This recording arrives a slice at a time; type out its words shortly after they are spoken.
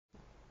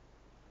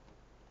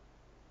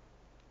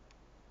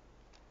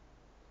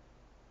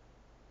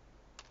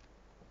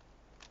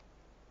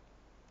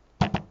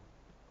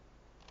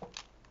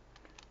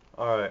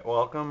Alright,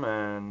 welcome,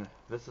 and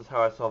this is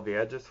how I solve the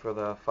edges for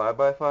the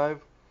 5x5.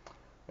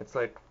 It's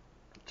like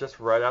just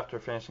right after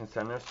finishing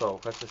center,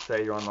 so let's just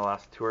say you're on the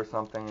last two or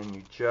something and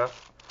you just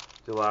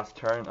do the last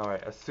turn.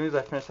 Alright, as soon as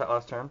I finish that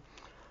last turn,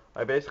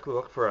 I basically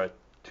look for a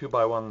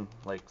 2x1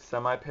 like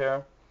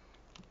semi-pair,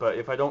 but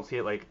if I don't see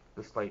it like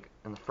just like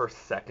in the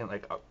first second,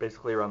 like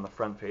basically around the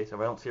front face, if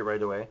I don't see it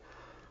right away,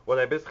 what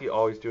I basically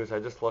always do is I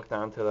just look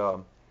down to the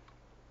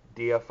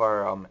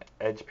DFR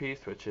edge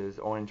piece, which is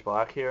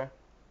orange-black here.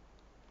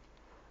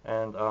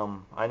 And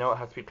I know it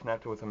has to be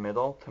connected with a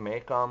middle to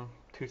make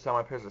two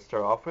semi-pairs to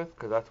start off with,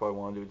 because that's what I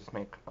want to do, just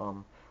make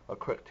a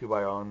quick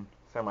 2x1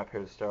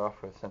 semi-pair to start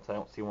off with, since I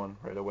don't see one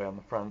right away on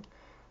the front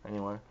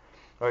anywhere.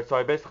 Alright, so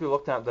I basically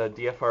looked at the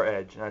DFR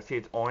edge, and I see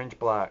it's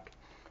orange-black.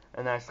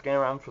 And then I scan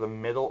around for the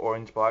middle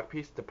orange-black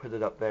piece to put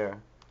it up there.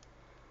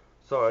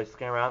 So I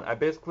scan around. I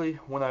basically,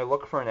 when I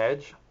look for an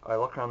edge, I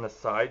look around the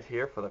sides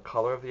here for the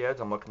color of the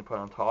edge I'm looking to put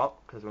on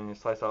top, because when you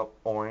slice out,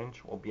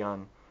 orange will be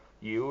on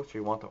U, so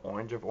you want the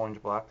orange of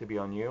orange black to be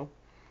on U.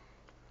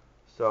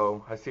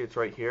 So I see it's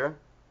right here,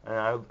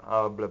 and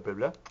blah blah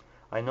blah.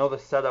 I know the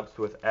setups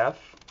with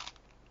F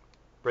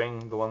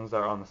bring the ones that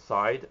are on the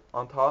side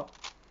on top,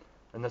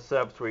 and the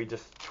setups where you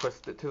just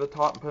twist it to the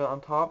top and put it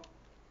on top.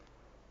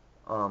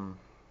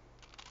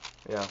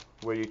 Yeah,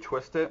 where you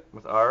twist it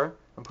with R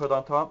and put it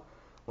on top.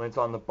 When it's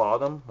on the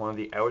bottom, one of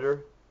the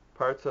outer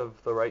parts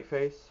of the right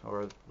face,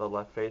 or the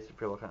left face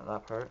if you're looking at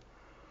that part.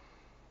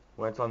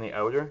 When it's on the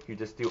outer, you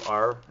just do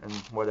R and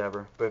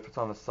whatever. But if it's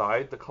on the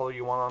side, the color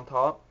you want on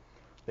top,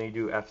 then you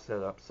do F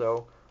setup.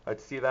 So I'd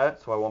see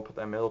that, so I won't put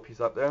that middle piece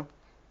up there.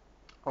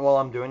 And while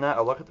I'm doing that,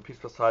 I'll look at the piece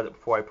beside it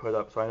before I put it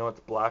up. So I know it's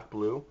black,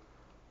 blue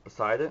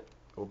beside it.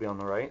 It will be on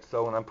the right.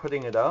 So when I'm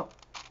putting it up,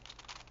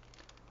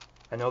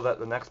 I know that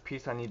the next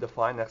piece I need to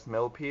find, next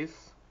middle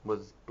piece,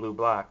 was blue,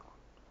 black.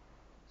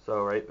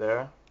 So right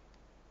there,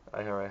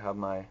 I have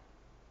my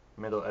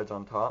middle edge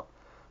on top.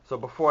 So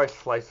before I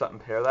slice up and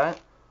pair that,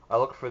 I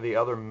look for the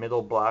other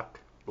middle black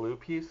blue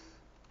piece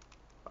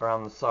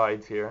around the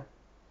sides here.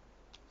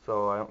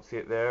 So I don't see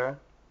it there.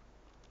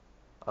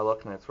 I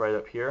look and it's right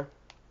up here.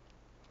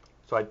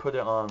 So I'd put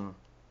it on,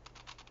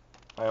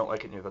 I don't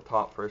like it near the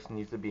top first. It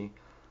needs to be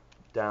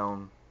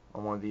down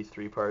on one of these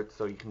three parts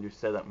so you can do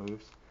setup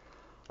moves.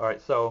 Alright,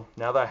 so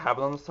now that I have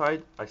it on the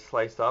side, I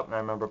slice up and I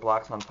remember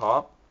black's on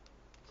top.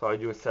 So I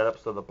do a setup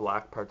so the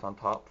black part's on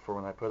top for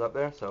when I put it up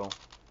there. So,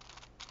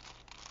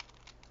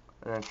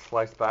 and then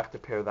slice back to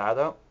pair that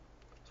up.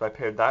 So I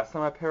paired that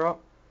semi-pair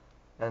up,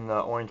 and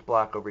the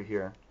orange-black over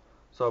here.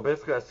 So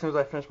basically, as soon as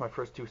I finish my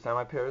first two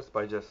semi-pairs,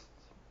 by just,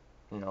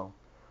 I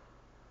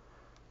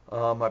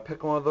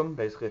pick one of them,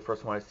 basically the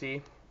first one I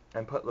see,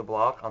 and put the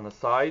block on the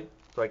side,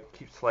 so I can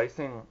keep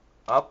slicing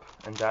up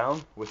and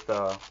down with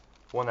the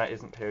one that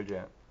isn't paired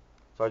yet.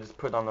 So I just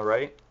put it on the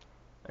right,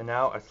 and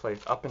now I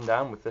slice up and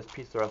down with this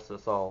piece the rest of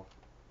the solve.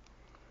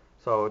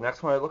 So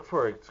next one I look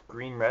for, it's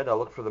green-red. I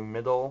look for the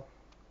middle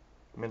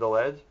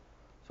edge.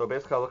 So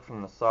basically I look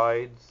from the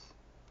sides,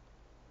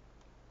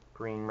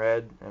 green,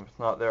 red, and if it's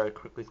not there I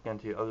quickly scan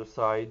to the other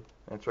side,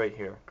 and it's right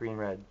here, green,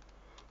 red.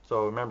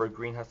 So remember,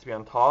 green has to be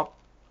on top,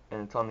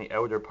 and it's on the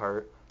outer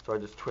part, so I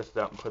just twist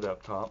it out and put it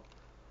up top.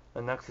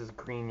 And next is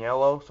green,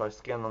 yellow, so I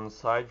scan on the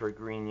side for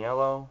green,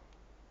 yellow,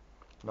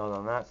 not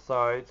on that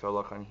side, so I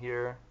look on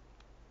here,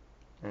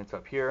 and it's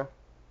up here.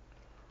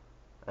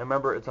 And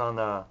remember, it's on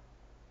the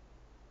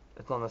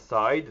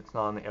side, it's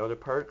not on the outer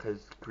part,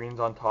 because green's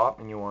on top,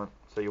 and you want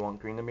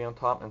green to be on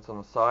top, and it's on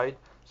the side,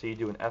 so you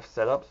do an F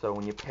setup. So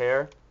when you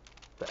pair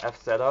the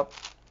F setup,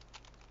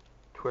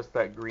 twist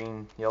that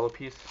green yellow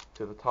piece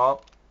to the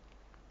top.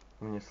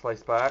 When you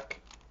slice back,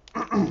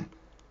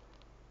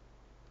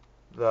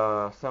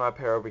 the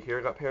semi-pair over here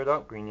got paired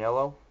up, green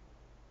yellow,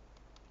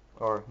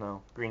 or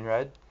no, green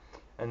red,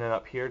 and then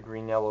up here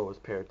green yellow was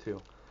paired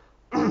too.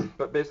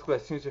 But basically,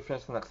 as soon as you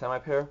finish the next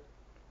semi-pair,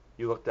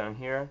 you look down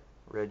here,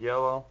 red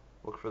yellow,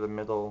 look for the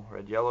middle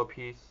red yellow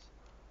piece.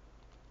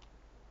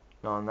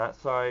 Now on that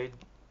side,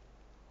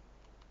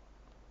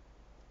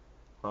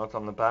 well, it's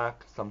on the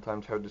back,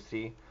 sometimes hard to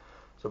see.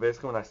 So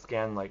basically when I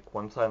scan like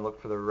one side and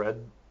look for the red,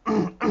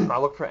 I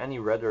look for any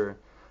red or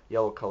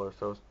yellow color.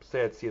 So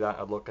say I'd see that,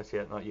 I see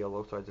it not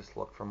yellow, so I just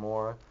look for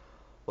more.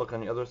 Look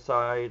on the other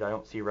side, I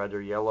don't see red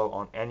or yellow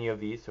on any of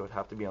these, so it would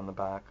have to be on the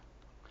back.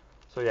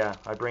 So yeah,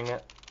 I bring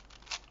it,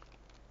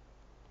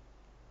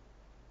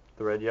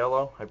 the red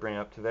yellow, I bring it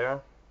up to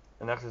there.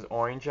 The next is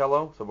orange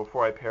yellow, so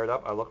before I pair it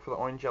up, I look for the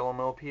orange yellow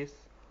middle piece.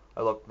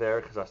 I looked there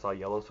because I saw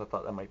yellow, so I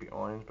thought that might be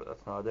orange, but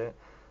that's not it.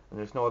 And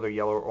there's no other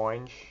yellow or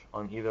orange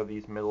on either of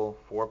these middle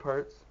four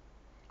parts.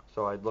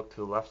 So I'd look to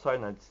the left side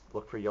and I'd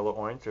look for yellow,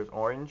 orange. There's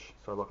orange,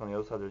 so I look on the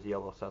other side, there's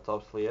yellow, so that's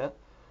obviously it.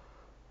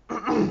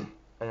 And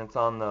it's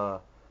on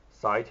the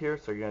side here,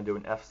 so you're going to do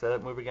an F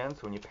setup move again.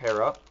 So when you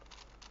pair up,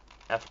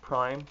 F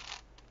prime,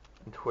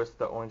 and twist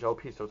the orange yellow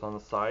piece so it's on the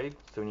side.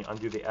 So when you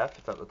undo the F,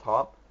 it's at the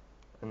top,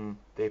 and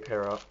they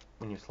pair up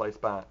when you slice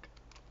back.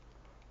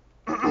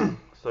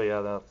 So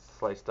yeah, that's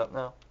sliced up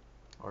now,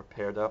 or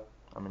paired up.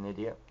 I'm an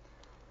idiot.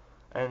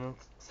 And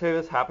say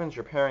this happens,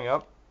 you're pairing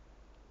up,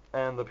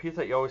 and the piece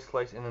that you always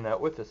slice in and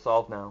out with is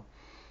solved now.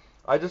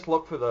 I just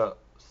look for the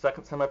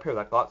second semi-pair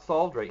that got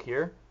solved right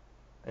here,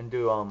 and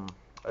do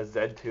a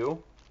Z2,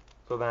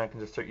 so then I can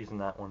just start using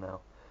that one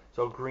now.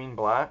 So green,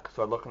 black,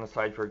 so I look on the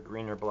side for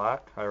green or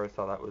black. I always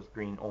thought that was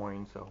green,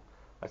 orange, so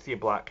I see a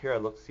black here, I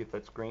look to see if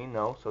that's green,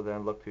 no, so then I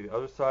look to the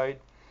other side,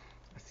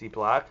 I see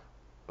black,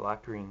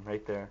 black, green,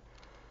 right there.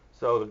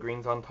 So the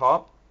green's on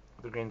top,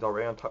 the green's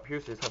already on top here,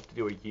 so you just have to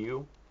do a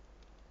U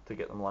to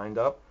get them lined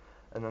up.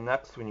 And the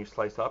next, when you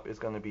slice up, is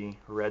going to be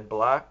red,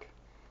 black.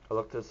 I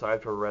look to the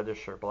side for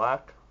reddish or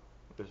black.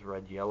 There's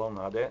red, yellow,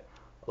 not it.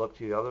 I look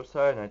to the other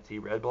side and I see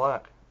red,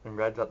 black. And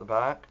red's at the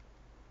back.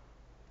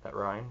 That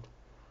rhymed.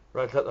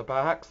 Red's at the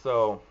back,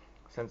 so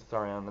since it's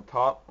already on the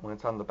top, when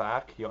it's on the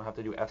back, you don't have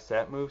to do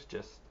F-set moves,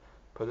 just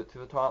put it to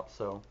the top.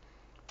 So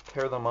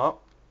pair them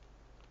up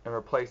and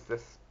replace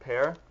this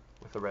pair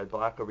with the red,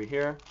 black over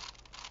here.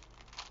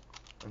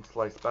 And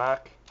slice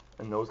back,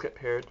 and those get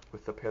paired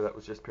with the pair that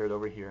was just paired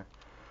over here.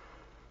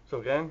 So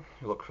again,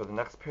 you look for the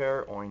next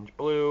pair, orange,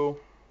 blue.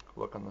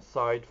 Look on the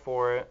side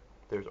for it.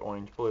 There's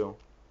orange, blue.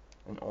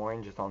 And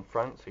orange is on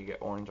front, so you get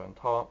orange on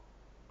top.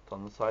 It's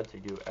on the side, so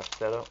you do F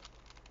setup.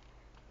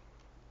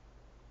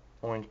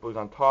 Orange, blue's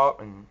on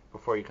top, and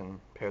before you can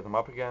pair them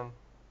up again.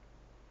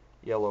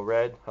 Yellow,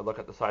 red. I look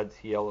at the side,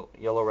 see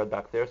yellow, red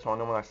back there. So I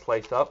know when I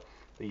slice up,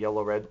 the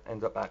yellow, red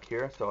ends up back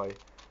here. So I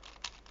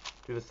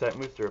do the set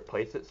moves to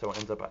replace it, so it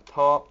ends up at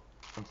top,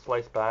 and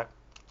slice back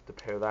to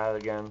pair that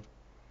again.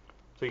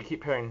 So you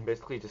keep pairing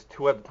basically just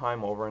two at a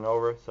time over and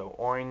over. So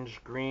orange,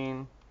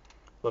 green,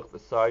 look at the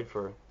side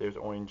for, there's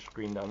orange,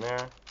 green down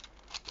there.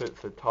 Put it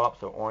to the top,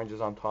 so orange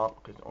is on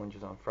top because orange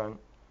is on front.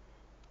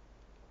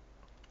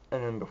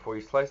 And then before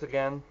you slice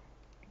again,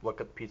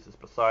 look at the pieces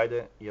beside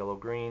it, yellow,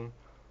 green.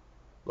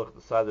 Look at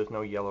the side, there's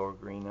no yellow or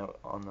green out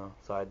on the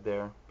side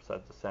there,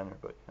 besides the center,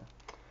 but yeah.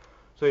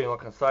 So you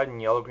look on the side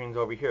and yellow, green's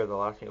over here, the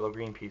last yellow,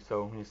 green piece.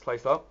 So when you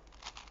slice up,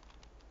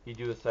 you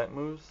do the set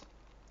moves,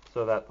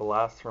 so that the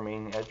last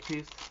remaining edge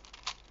piece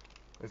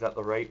is at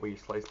the right where you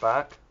slice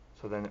back,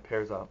 so then it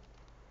pairs up.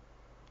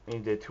 And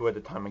you did two at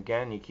a time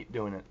again, you keep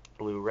doing it.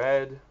 Blue,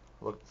 red,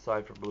 look at the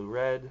side for blue,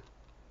 red.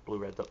 Blue,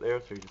 red's up there,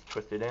 so you just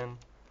twist it in.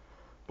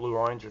 Blue,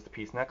 orange is the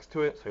piece next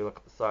to it, so you look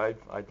at the side.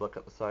 I'd look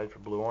at the side for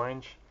blue,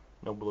 orange.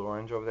 No blue,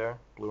 orange over there,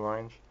 blue,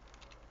 orange.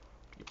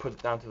 You put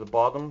it down to the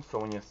bottom, so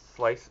when you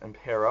slice and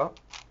pair up,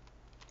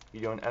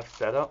 you do an F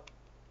setup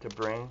to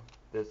bring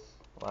this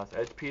last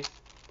edge piece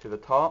to the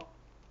top,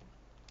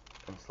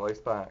 and slice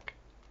back.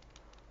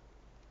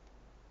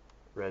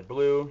 Red,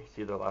 blue, you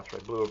see the last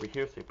red, blue over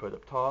here, so you put it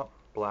up top.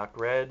 Black,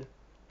 red,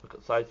 look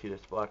at the side, see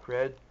this black,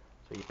 red,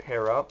 so you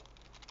pair up,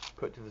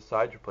 put it to the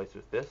side, replace it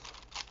with this.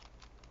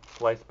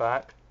 Slice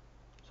back,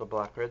 so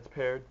black, red's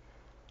paired.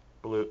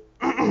 Blue,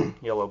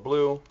 yellow,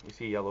 blue, you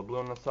see yellow, blue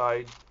on the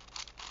side.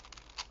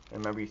 And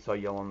remember you saw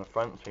yellow on the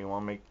front, so you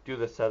want to do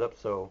the setup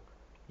so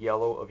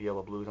yellow of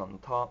yellow, blue is on the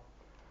top.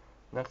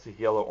 Next is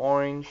yellow,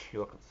 orange, you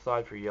look at the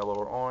side for yellow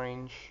or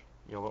orange.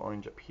 Yellow,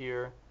 orange up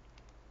here.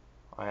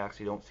 I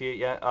actually don't see it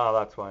yet. Ah,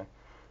 that's why.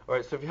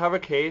 Alright, so if you have a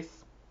case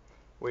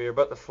where you're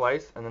about to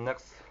slice, and the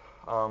next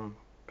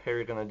pair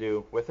you're going to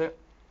do with it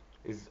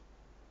is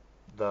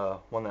the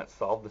one that's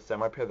solved, the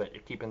semi-pair that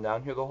you're keeping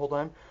down here the whole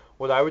time,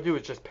 what I would do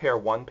is just pair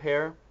one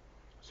pair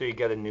so you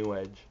get a new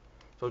edge.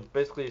 So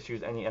basically just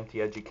use any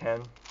empty edge you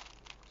can.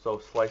 So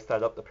slice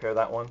that up to pair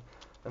that one,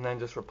 and then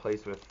just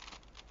replace with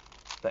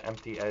the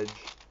empty edge.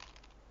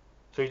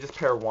 So you just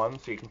pair one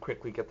so you can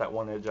quickly get that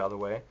one edge out of the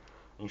way, and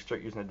you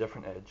start using a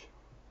different edge.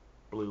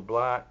 Blue,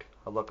 black.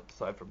 I'll look at the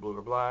side for blue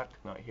or black,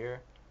 not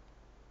here.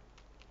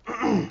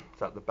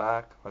 It's at the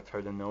back, that's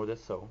hard to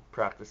notice, so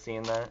practice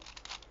seeing that.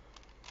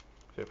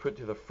 So you put it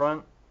to the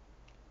front,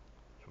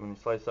 so when you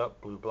slice up,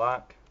 blue,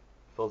 black,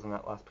 fills in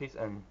that last piece,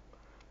 and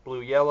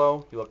blue,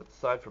 yellow, you look at the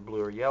side for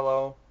blue or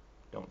yellow,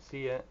 don't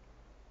see it,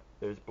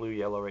 there's blue,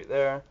 yellow right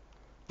there.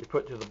 You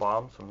put it to the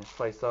bottom, so when you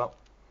slice up,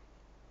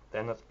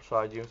 then that's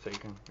beside you, so you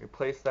can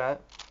replace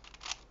that.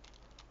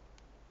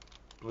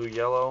 Blue,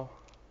 yellow,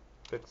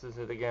 fixes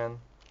it again.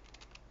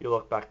 You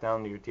look back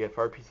down to your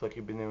DFR piece like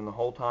you've been doing the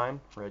whole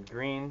time. Red,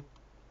 green.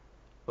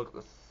 Look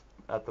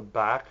at the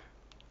back.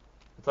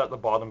 It's at the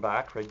bottom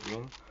back, red,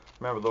 green.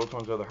 Remember, those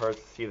ones are the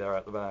hardest to see there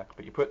at the back.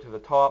 But you put it to the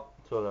top,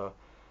 so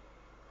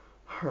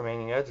the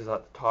remaining edge is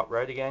at the top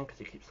right again, because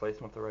you keep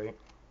slicing with the right.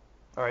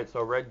 Alright,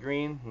 so red,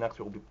 green. Next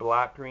will be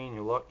black, green.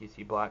 You look, you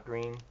see black,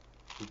 green.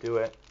 You do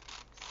it.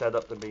 Set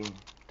up to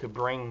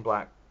bring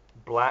black,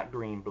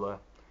 green, blah.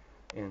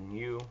 And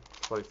you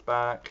slice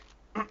back.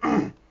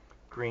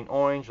 Green,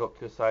 orange, look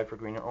to the side for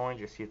green or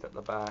orange, you see it's at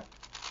the back,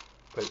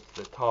 put it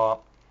to the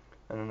top,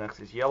 and the next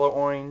is yellow,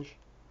 orange,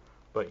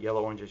 but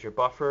yellow, orange is your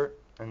buffer,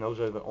 and those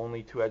are the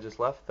only two edges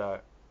left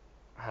that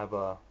have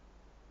a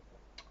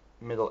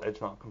middle edge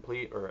not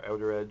complete, or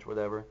outer edge,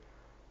 whatever.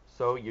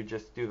 So you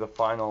just do the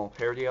final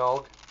pair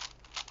dialog,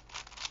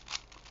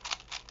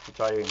 which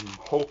I am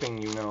hoping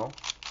you know,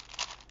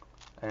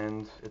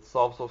 and it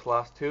solves those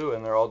last two,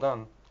 and they're all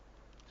done.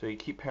 So you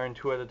keep pairing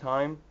two at a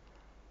time,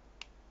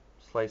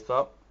 slice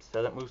up,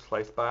 set up move,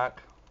 slice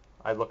back,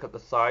 I look at the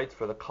sides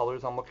for the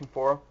colors I'm looking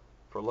for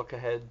look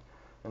ahead,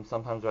 and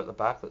sometimes they're at the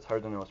back. That's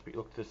hard to notice, but you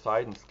look to the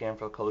side and scan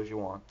for the colors you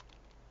want.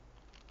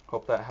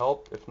 Hope that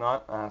helped. If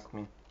not, ask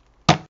me.